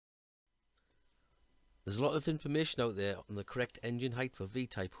There's a lot of information out there on the correct engine height for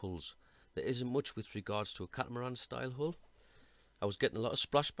V-type hulls. There isn't much with regards to a catamaran style hull. I was getting a lot of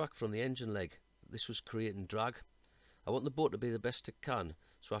splashback from the engine leg. This was creating drag. I want the boat to be the best it can,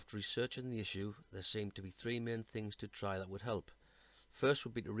 so after researching the issue, there seemed to be three main things to try that would help. First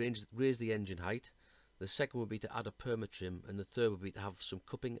would be to raise the engine height, the second would be to add a Permatrim, and the third would be to have some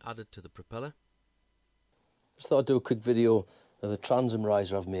cupping added to the propeller. Just thought I'd do a quick video of a Transom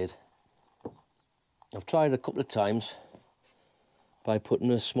Riser I've made. I've tried it a couple of times by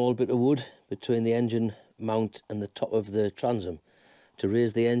putting a small bit of wood between the engine mount and the top of the transom to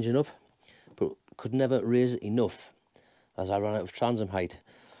raise the engine up, but could never raise it enough as I ran out of transom height.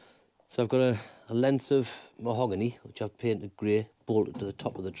 So I've got a length of mahogany which I've painted grey, bolted to the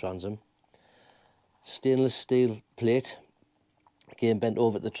top of the transom, stainless steel plate, again bent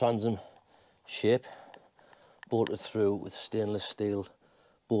over at the transom shape, bolted through with stainless steel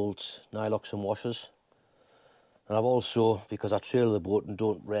bolts, nylocks and washers. And I've also, because I trailer the boat and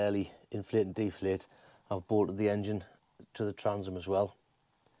don't rarely inflate and deflate, I've bolted the engine to the transom as well.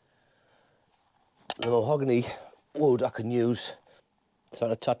 The mahogany wood I can use so I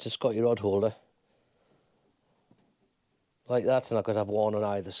can attach a Scotty rod holder like that, and I could have one on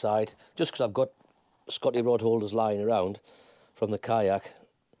either side, just because I've got Scotty rod holders lying around from the kayak,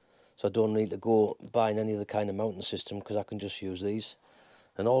 so I don't need to go buying any other kind of mounting system because I can just use these.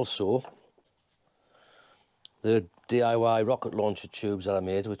 And also the DIY rocket launcher tubes that I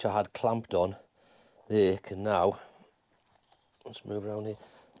made, which I had clamped on, they can now, let's move around here,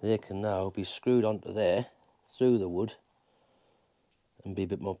 they can now be screwed onto there through the wood and be a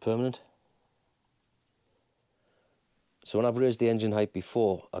bit more permanent. So when I've raised the engine height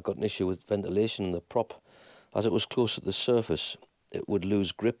before, I got an issue with ventilation in the prop. As it was close to the surface, it would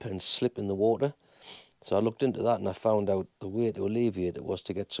lose grip and slip in the water. So I looked into that and I found out the way to alleviate it was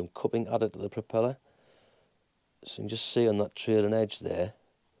to get some cupping added to the propeller. So you can just see on that trailing edge there,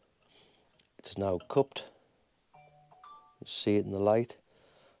 it's now cupped. You see it in the light.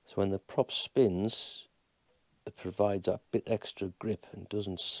 So when the prop spins, it provides that bit extra grip and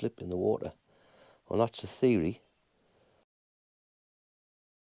doesn't slip in the water. Well, that's the theory.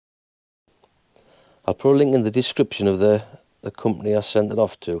 I'll put a link in the description of the company I sent it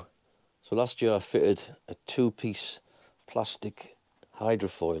off to. So last year I fitted a two-piece plastic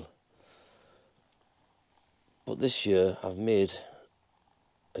hydrofoil. But this year I've made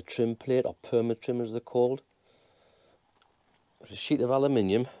a trim plate, or Permatrim as they're called. It's a sheet of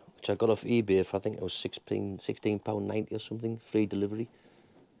aluminium which I got off eBay for, I think it was £16.90 or something, free delivery.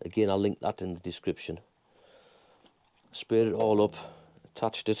 Again, I'll link that in the description. Sprayed it all up,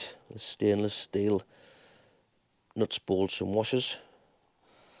 attached it with stainless steel nuts, bolts and washers.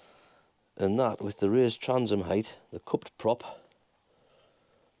 And that, with the raised transom height, the cupped prop,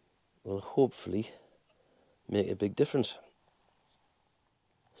 will hopefully make a big difference.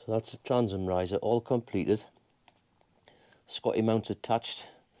 So that's the transom riser all completed. Scotty mount attached.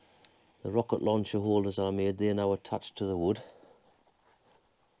 The rocket launcher holders that I made, they're now attached to the wood.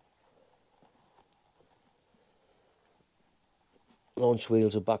 Launch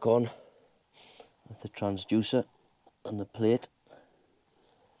wheels are back on with the transducer and the plate.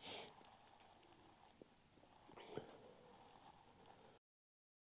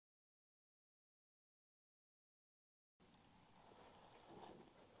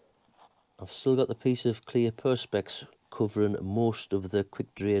 I've still got the piece of clear perspex covering most of the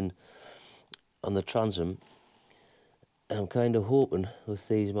quick drain on the transom, and I'm kind of hoping with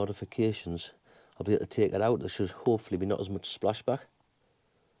these modifications I'll be able to take it out. There should hopefully be not as much splashback.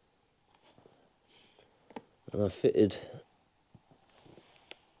 And I fitted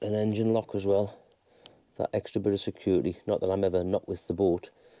an engine lock as well, that extra bit of security. Not that I'm ever not with the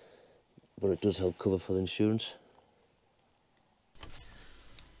boat, but it does help cover for the insurance.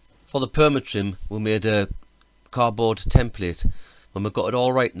 For the Permatrim, we made a cardboard template. When we got it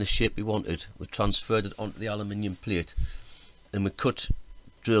all right in the shape we wanted, we transferred it onto the aluminium plate, and we cut,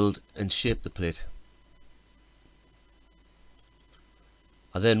 drilled and shaped the plate.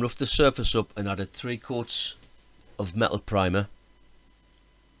 I then roughed the surface up and added 3 coats of metal primer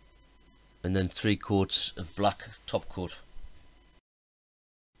and then 3 coats of black top coat.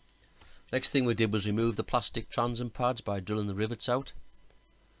 Next thing we did was remove the plastic transom pads by drilling the rivets out.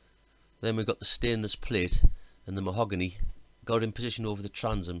 Then we got the stainless plate and the mahogany, got it in position over the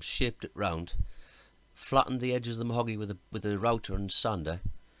transom, shaped it round, flattened the edges of the mahogany with a router and sander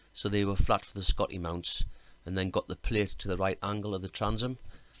so they were flat for the Scotty mounts, and then got the plate to the right angle of the transom.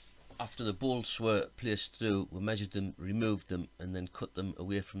 After the bolts were placed through, we measured them, removed them and then cut them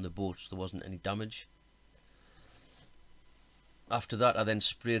away from the boat so there wasn't any damage. After that I then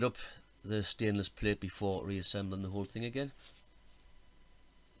sprayed up the stainless plate before reassembling the whole thing again.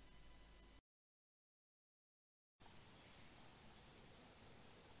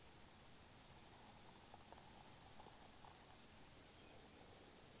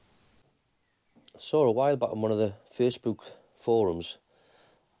 I saw a while back on one of the Facebook forums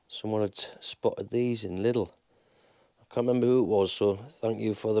someone had spotted these in Lidl. I can't remember who it was, so thank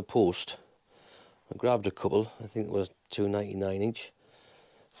you for the post. I grabbed a couple, I think it was $2.99 each,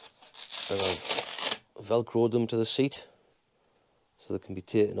 and I've velcroed them to the seat so they can be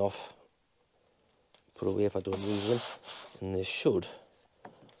taken off, put away if I don't use them, and they should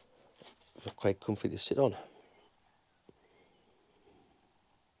be quite comfy to sit on.